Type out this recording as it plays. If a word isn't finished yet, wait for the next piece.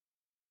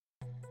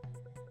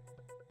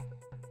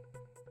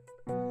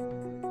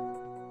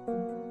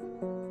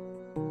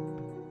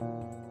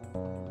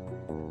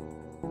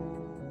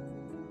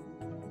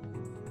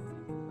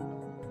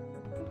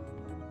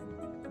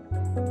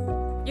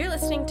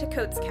listening to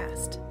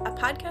COHDScast, a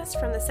podcast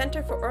from the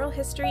Center for Oral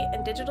History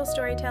and Digital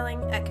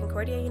Storytelling at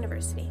Concordia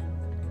University.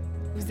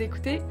 Vous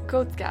écoutez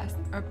COHDScast,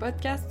 un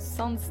podcast du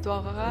Centre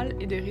d'histoire orale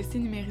et de récits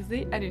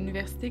numérisés à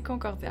l'Université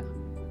Concordia.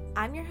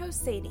 I'm your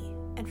host Sadie,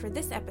 and for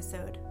this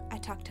episode, I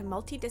talked to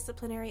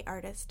multidisciplinary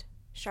artist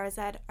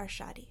Shahrzad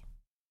Arshadi.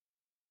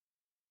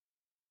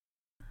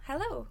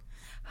 Hello.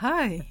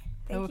 Hi.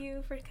 Thank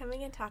you for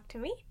coming and talk to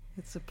me.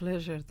 It's a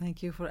pleasure.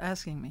 Thank you for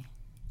asking me.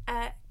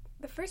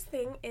 The first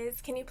thing is,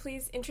 can you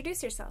please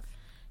introduce yourself?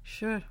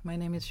 Sure. My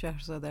name is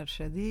Shahrzad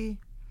Arshadi.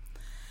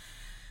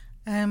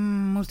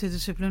 I'm a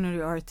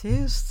multidisciplinary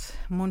artist,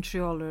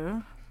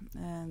 Montrealer,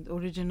 and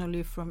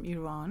originally from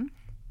Iran,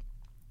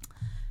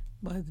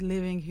 but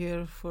living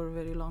here for a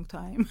very long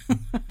time.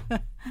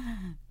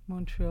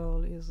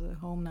 Montreal is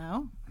home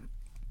now.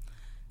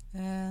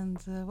 And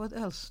what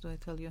else do I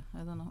tell you?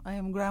 I don't know. I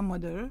am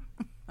grandmother.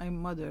 I'm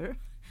mother.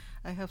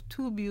 I have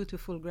two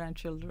beautiful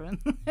grandchildren.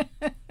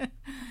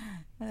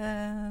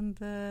 And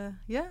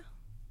yeah,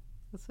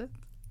 that's it.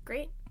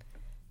 Great.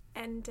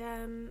 And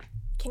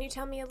can you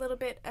tell me a little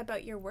bit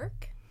about your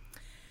work?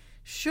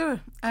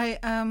 Sure. I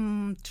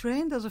am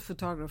trained as a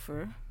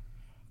photographer,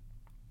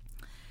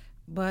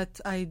 but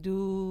I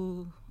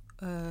do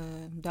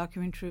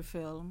documentary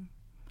film.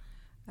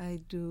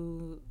 I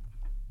do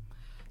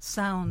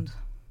sound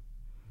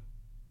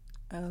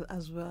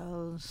as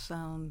well,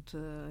 sound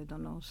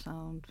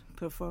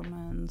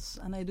performance,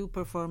 and I do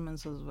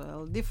performance as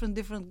well. Different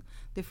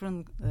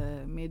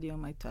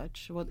medium I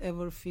touch,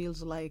 whatever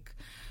feels like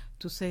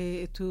to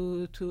say,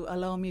 to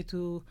allow me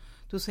to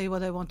say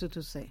what I wanted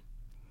to say.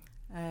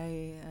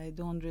 I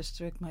don't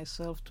restrict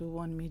myself to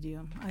one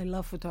medium. I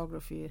love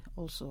photography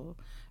also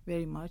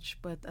very much,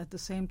 but at the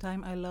same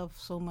time I love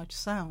so much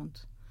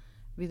sound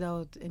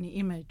without any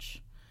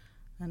image.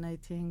 And I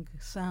think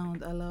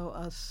sound allow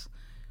us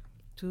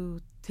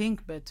to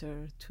think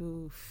better,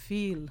 to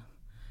feel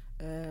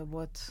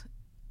what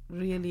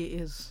really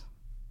is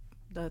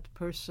that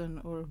person,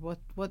 or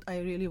what I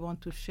really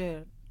want to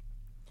share.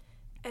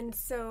 And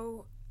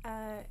so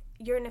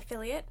you're an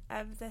affiliate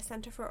of the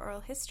Center for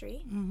Oral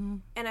History, Mm-hmm.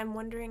 and I'm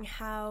wondering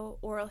how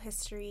oral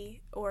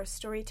history or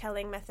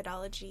storytelling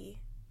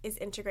methodology is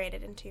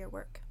integrated into your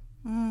work.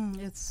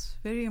 It's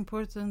very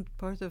important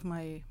part of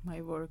my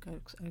work,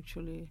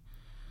 actually.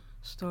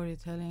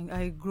 Storytelling.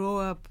 I grew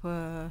up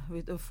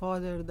with a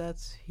father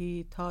that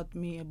he taught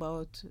me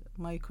about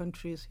my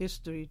country's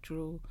history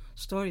through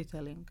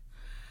storytelling.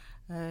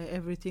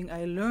 Everything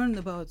I learned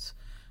about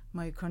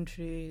my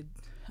country,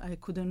 I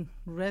couldn't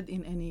read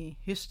in any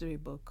history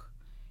book.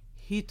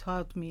 He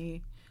taught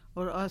me,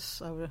 or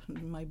us,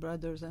 my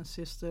brothers and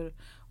sister,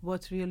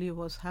 what really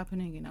was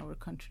happening in our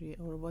country,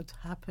 or what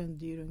happened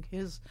during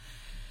his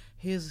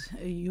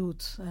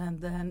youth. And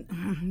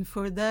then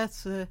for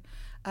that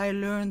I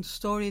learned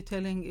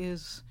storytelling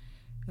is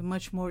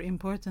much more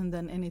important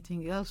than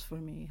anything else for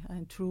me,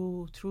 and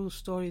through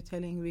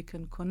storytelling we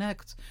can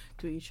connect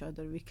to each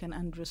other, we can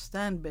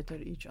understand better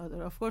each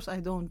other. Of course I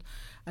don't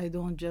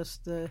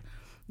just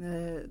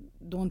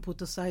don't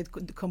put aside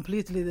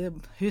completely the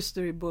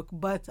history book,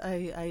 but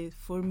I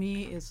for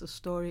me it's a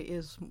story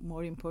is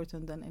more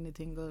important than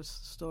anything else,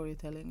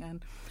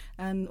 storytelling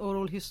and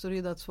oral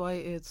history. That's why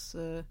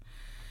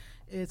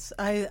it's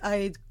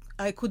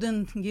I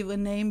couldn't give a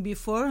name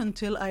before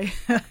until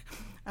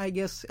I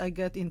guess I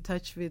got in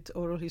touch with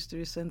Oral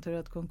History Center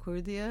at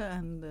Concordia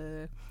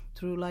and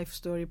through Life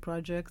Story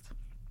Project.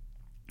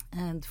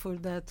 And for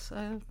that,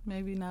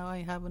 maybe now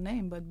I have a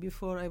name. But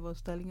before I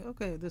was telling,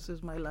 okay, this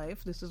is my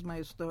life, this is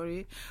my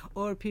story,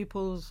 or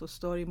people's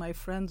story, my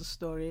friend's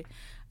story.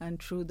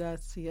 And through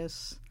that,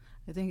 yes,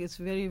 I think it's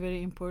very,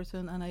 very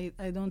important. And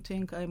I don't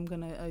think I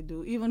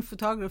do. Even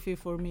photography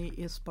for me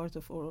is part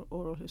of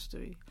oral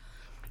history.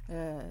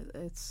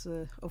 It's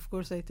of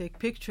course I take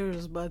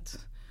pictures, but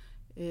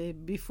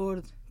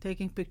before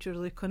taking pictures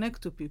I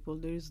connect to people.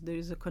 There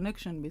is a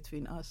connection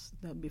between us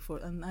before,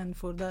 and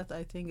for that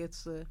I think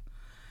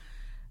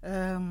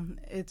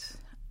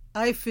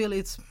I feel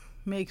it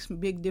makes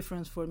big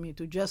difference for me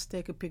to just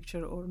take a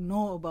picture or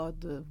know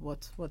about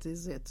what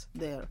is it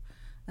there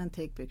and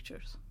take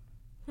pictures.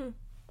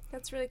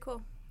 That's really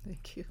cool.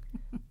 Thank you.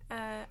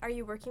 Are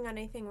you working on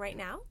anything right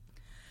now?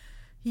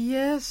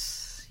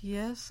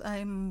 Yes,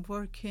 I'm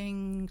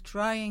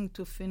trying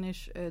to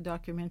finish a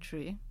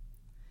documentary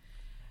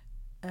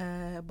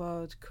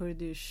about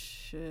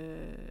Kurdish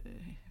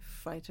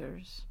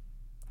fighters,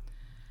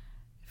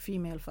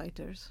 female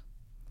fighters.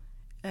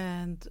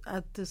 And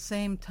at the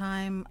same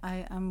time,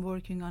 I am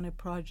working on a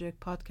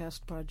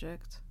podcast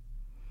project,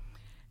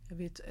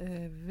 with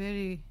a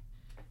very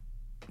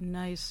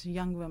nice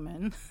young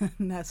woman,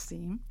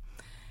 Nasim.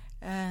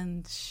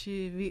 And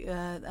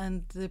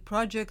and the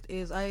project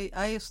is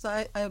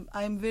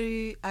I'm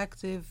very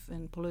active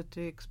in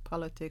politics.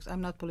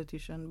 I'm not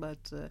politician,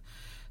 but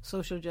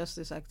social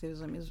justice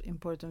activism is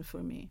important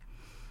for me.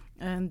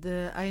 And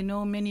I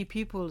know many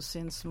people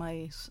since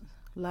my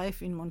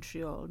life in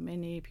Montreal.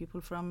 Many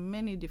people from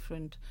many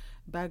different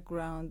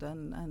backgrounds,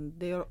 and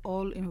they are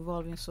all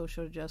involved in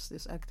social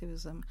justice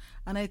activism.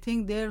 And I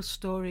think their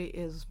story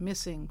is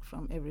missing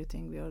from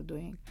everything we are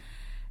doing.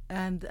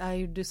 And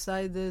I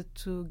decided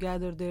to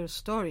gather their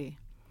story.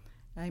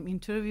 I'm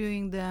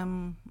interviewing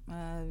them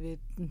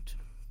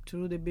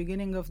through the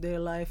beginning of their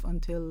life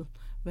until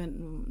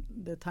when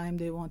the time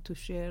they want to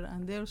share,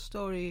 and their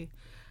story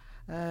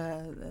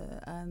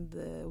and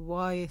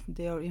why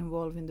they are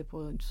involved in the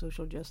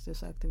social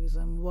justice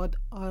activism, what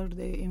are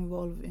they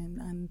involved in,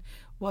 and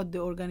what the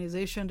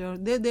organization,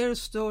 their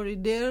story,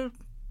 their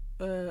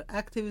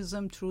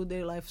activism through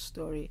their life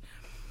story.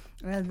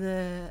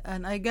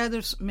 And I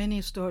gather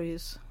many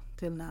stories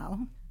till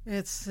now.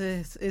 It's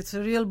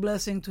a real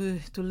blessing to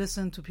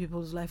listen to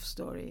people's life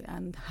story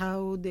and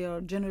how they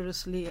are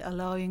generously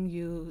allowing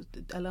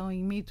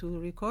me to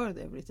record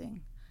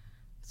everything.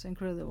 It's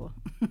incredible.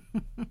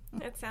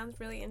 That sounds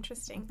really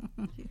interesting.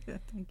 Yeah,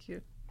 thank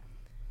you.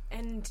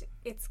 And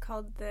it's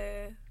called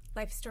the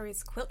Life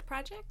Stories Quilt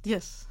Project?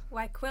 Yes.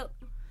 Why quilt?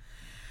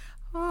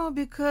 Oh,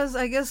 because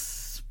I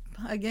guess,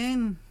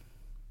 again,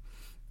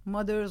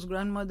 mothers,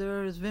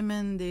 grandmothers,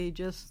 women, they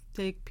just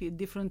take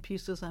different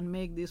pieces and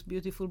make this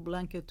beautiful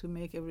blanket to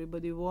make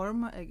everybody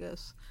warm, I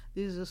guess.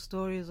 These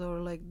stories are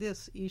like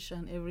this. Each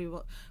and every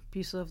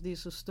piece of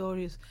these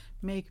stories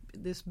make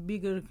this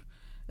bigger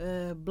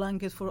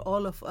blanket for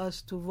all of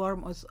us to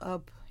warm us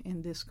up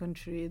in this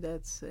country.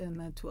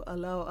 And to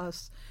allow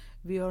us.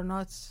 We are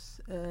not.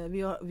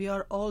 We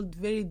are all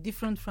very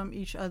different from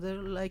each other.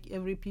 Like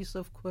every piece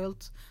of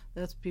quilt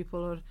that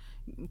people are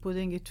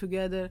putting it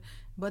together,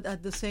 but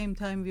at the same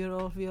time we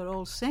are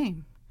all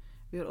same.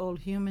 We are all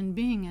human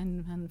being,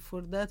 and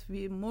for that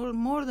we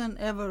more than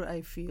ever,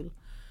 I feel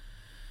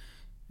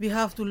we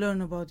have to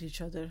learn about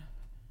each other,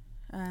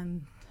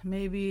 and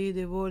maybe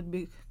the world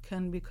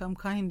can become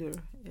kinder.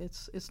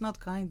 It's not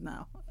kind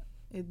now.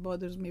 It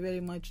bothers me very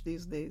much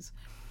these days,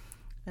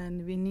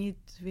 and we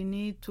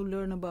need to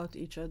learn about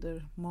each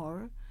other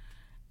more,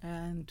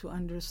 and to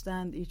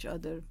understand each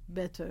other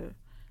better,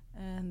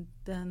 and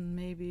then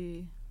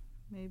maybe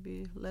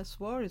less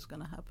war is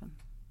gonna happen.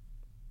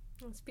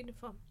 That's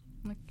beautiful.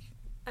 Like,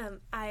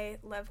 I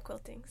love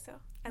quilting, so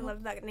I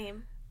love that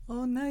name.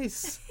 oh,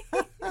 nice.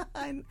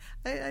 I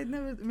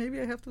never.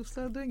 Maybe I have to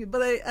start doing it.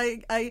 But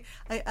I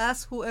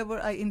ask whoever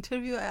I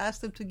interview. I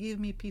ask them to give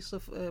me a piece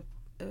of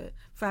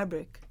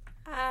fabric.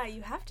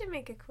 You have to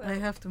make a quilt. I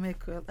have to make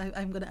quilt.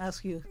 I'm gonna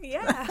ask you.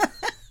 Yeah.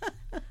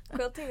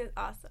 Quilting is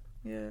awesome.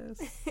 Yes,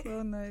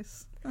 so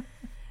nice.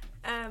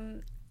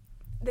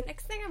 The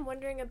next thing I'm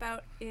wondering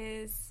about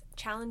is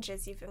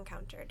challenges you've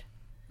encountered,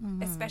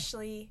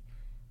 especially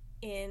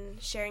in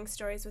sharing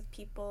stories with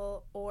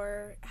people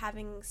or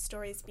having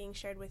stories being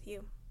shared with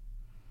you.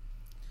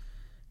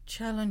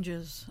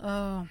 Challenges.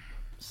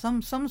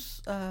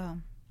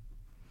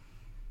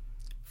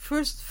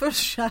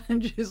 First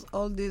challenge is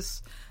all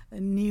this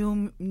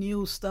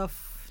new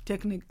stuff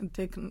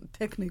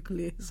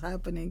technically is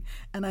happening,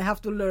 and I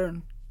have to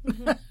learn.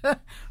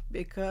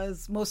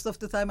 Because most of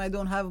the time I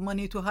don't have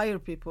money to hire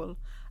people.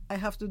 I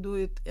have to do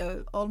it,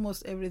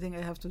 almost everything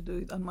I have to do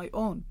it on my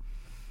own,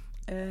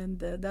 and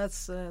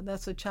that's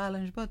a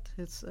challenge. But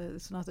it's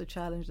not a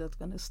challenge that's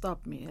going to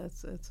stop me.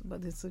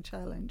 But it's a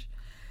challenge.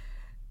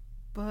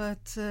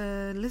 But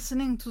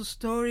listening to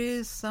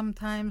stories,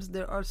 sometimes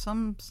there are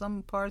some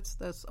parts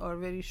that are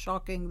very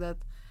shocking. That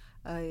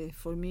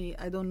for me,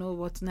 I don't know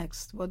what's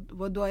next.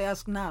 What do I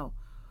ask now?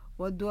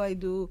 What do I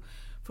do?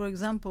 For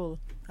example,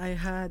 I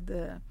had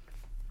an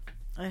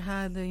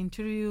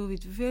interview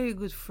with a very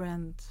good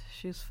friend.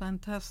 She's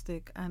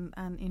fantastic, and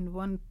in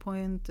one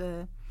point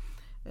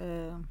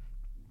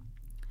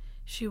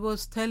she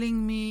was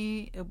telling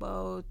me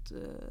about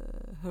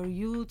her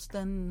youth,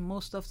 then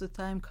most of the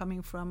time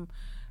coming from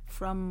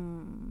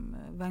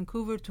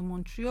Vancouver to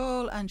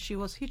Montreal, and she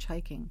was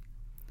hitchhiking.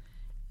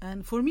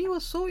 And for me, it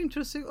was so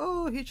interesting.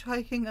 Oh,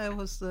 hitchhiking! I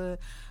was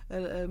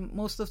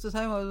most of the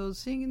time I was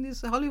seeing in these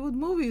Hollywood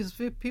movies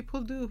where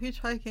people do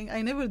hitchhiking.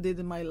 I never did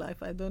in my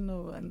life. I don't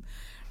know.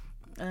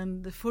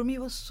 And for me, it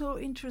was so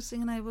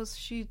interesting. And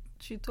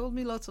she told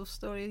me lots of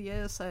stories.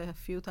 Yes, a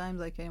few times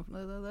I came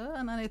from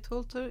and I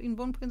told her in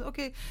one point,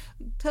 okay,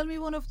 tell me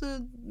one of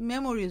the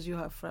memories you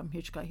have from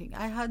hitchhiking.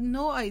 I had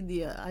no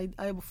idea.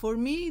 For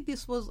me,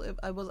 this was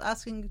I was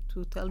asking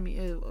to tell me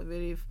a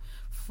very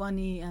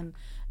funny and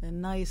a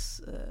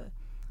nice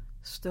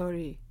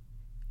story,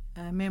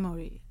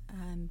 memory,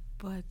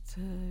 but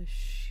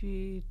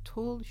she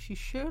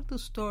shared the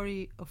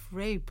story of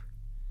rape,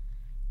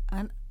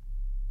 and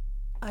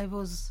I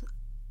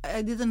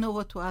didn't know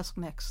what to ask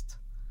next.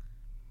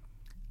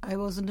 I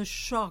was in a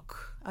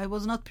shock. I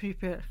was not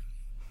prepared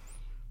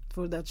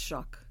for that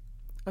shock.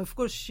 Of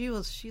course,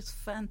 she's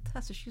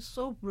fantastic. She's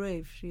so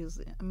brave. She's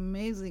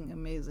amazing,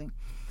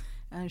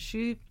 and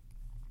she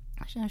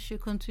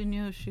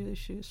continued.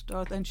 She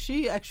started, and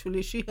she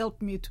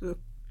helped me to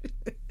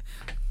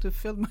to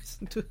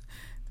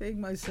take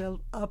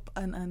myself up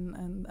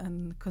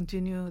and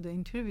continue the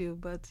interview.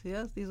 But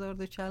yes, these are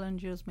the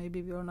challenges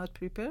maybe we are not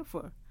prepared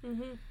for.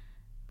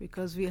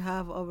 because we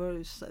have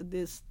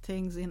these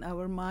things in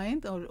our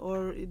mind,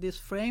 or this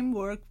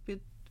framework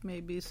with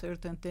maybe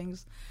certain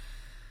things.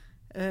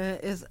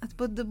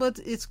 But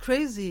it's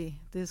crazy.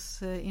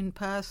 This in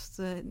past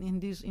in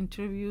these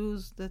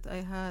interviews that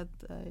I had,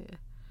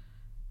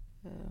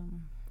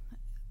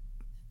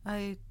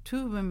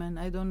 two women,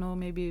 I don't know,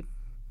 maybe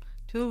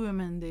two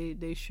women,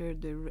 they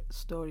shared their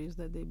stories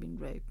that they've been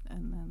raped,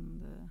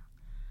 and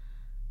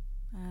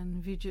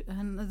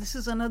this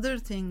is another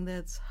thing,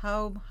 that's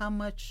how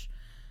much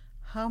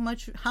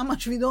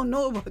we don't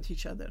know about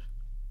each other,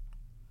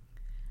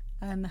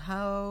 and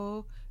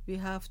how we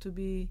have to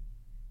be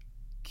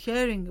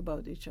caring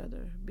about each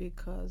other,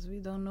 because we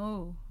don't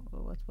know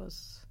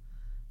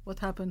what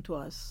happened to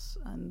us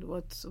and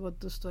what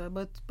the story.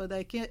 But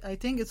I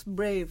think it's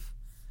brave.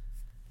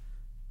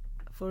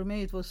 For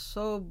me, it was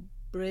so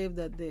brave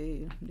that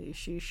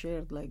she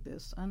shared like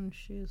this, and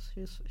she's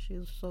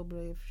so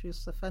brave.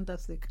 She's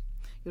fantastic.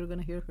 You're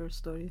gonna hear her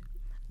story,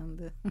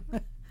 and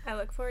I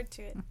look forward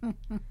to it.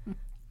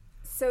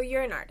 So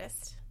you're an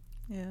artist.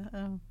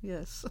 Yeah.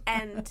 Yes.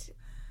 And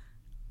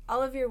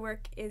all of your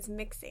work is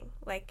mixing,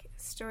 like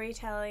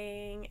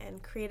storytelling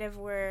and creative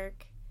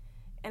work.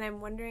 And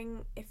I'm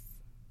wondering if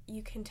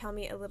you can tell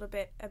me a little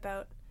bit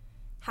about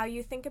how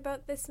you think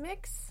about this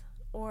mix,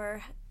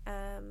 or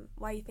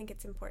why you think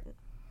it's important.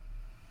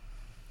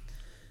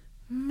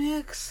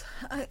 Mix.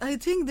 I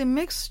think the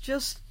mix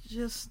just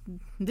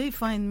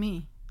define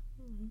me.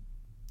 Mm-hmm.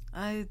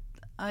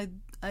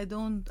 I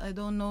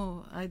don't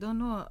know.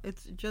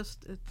 It's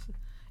just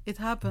it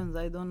happens.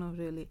 I don't know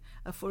really.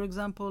 For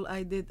example,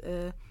 I did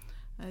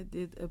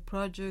a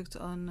project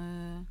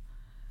on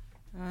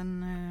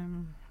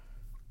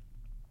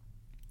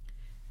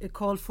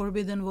called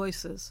Forbidden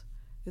Voices.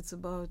 It's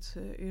about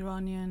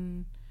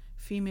Iranian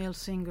female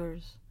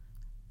singers,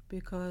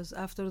 because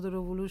after the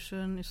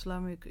revolution,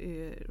 Islamic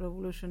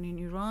revolution in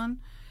Iran,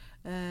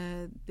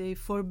 they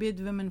forbid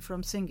women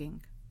from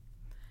singing,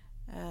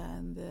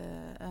 and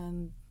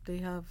they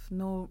have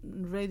no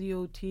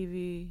radio,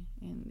 TV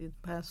in the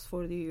past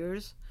 40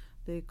 years.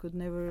 They could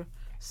never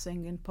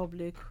sing in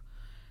public,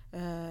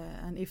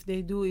 and if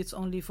they do, it's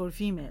only for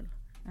female.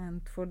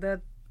 And for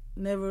that,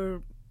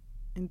 never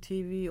in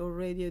TV or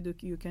radio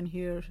you can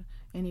hear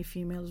any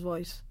female's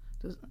voice.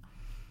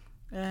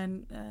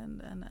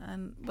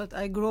 But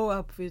I grow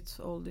up with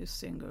all these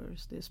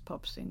singers, these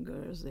pop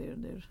singers.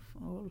 They're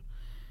all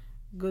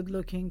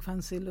good-looking,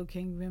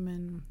 fancy-looking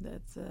women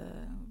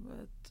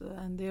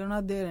and they are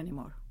not there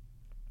anymore.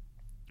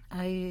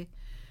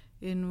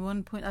 In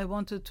one point, I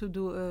wanted to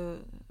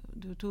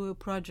do a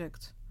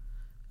project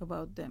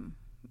about them,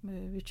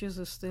 which is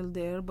still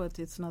there, but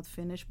it's not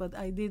finished. But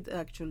I did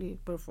actually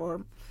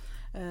perform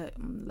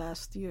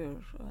last year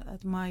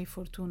at Mai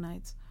for 2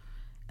 nights,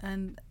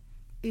 and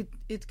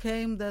it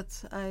came that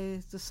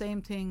the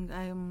same thing.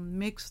 I am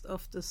mixed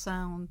of the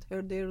sound.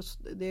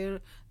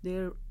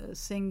 They're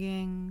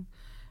singing,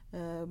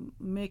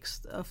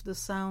 mixed of the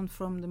sound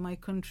from my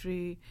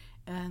country,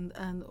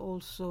 and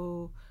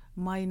also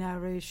my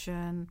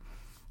narration.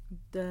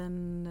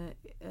 Then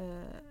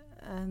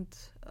and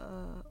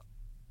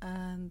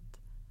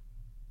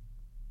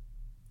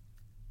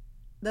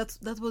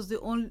that was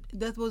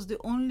the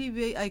only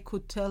way I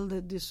could tell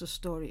this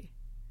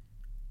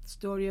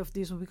story of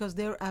this one, because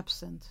they're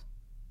absent,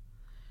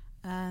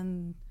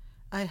 and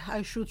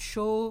I should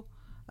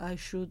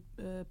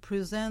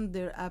present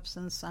their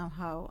absence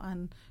somehow.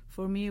 And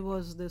for me,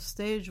 the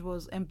stage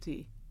was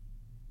empty,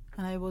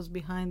 and I was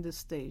behind the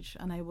stage,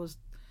 and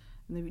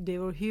they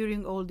were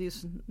hearing all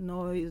this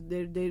noise,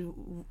 their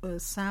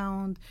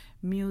sound,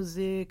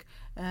 music,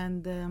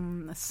 and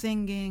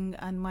singing,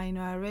 and my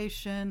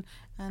narration.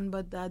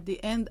 But at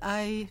the end,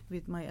 I,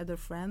 with my other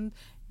friend,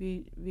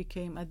 we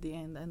came at the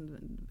end,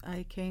 and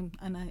I came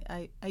and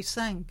I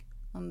sang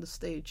on the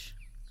stage.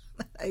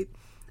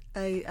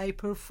 I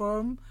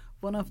performed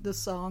one of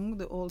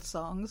the old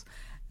songs,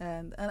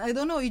 and I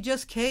don't know, it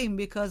just came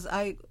because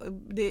I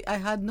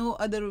had no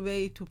other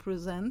way to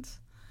present.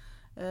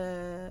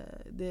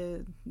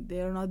 They're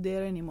not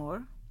there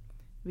anymore.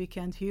 We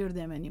can't hear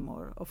them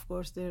anymore. Of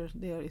course, they're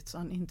there. It's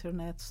on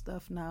internet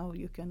stuff now.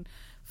 You can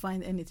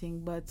find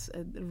anything, but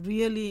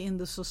really in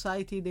the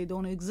society they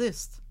don't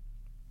exist.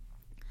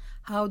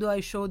 How do I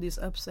show this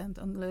absent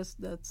unless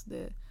that's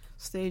the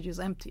stage is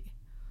empty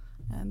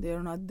and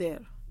they're not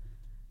there?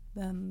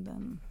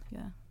 Then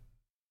yeah.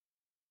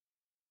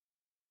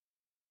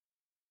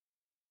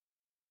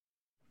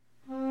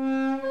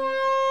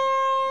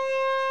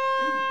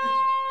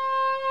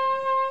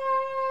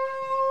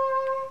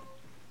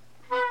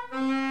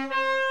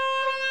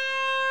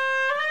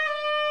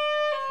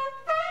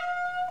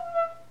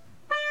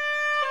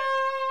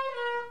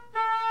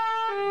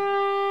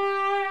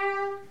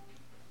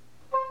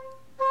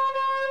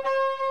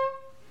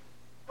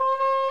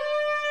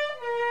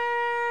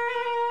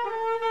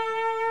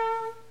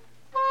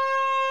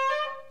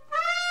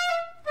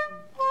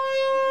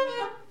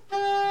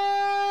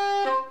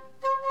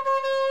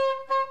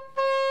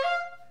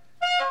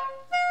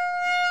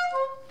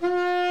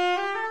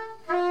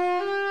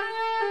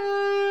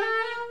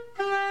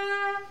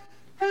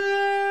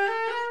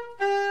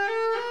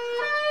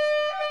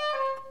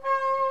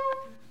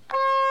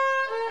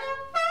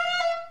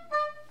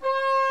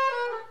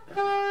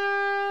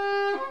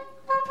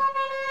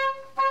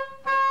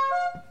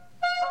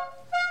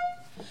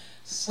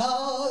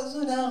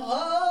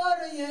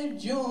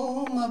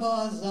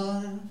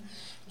 بازار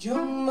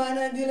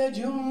جنبن دل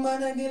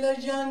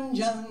جان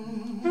جان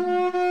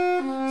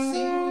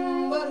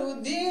سیم برو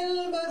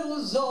دل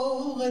برو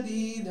ذوق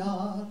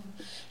دیدار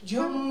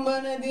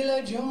جنبن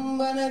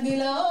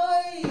دل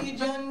آی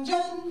جان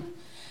جان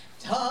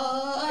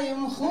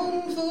تایم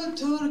خون فو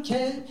ترک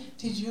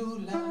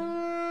تجولا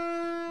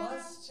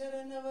بس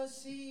چر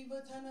نوسی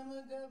بتنم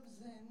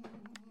گبزن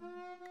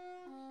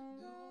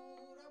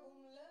دورم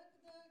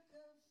لگده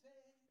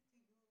کفه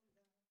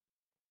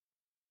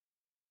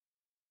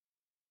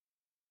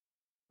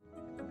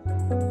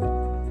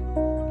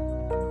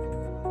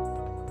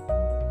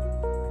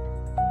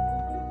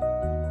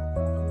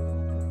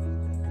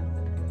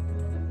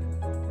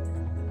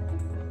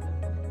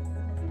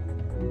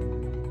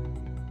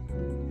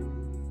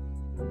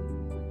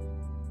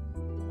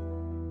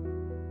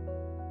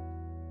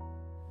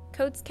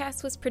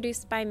COHDScast was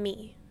produced by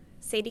me,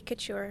 Sadie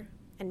Couture,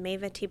 and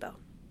Maeva Thibault.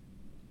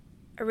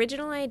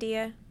 Original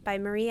idea by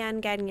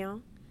Marie-Anne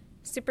Gagnon,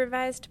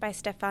 supervised by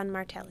Stéphane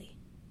Martelli.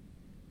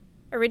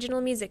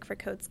 Original music for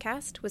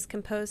COHDScast was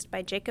composed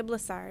by Jacob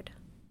Lassard.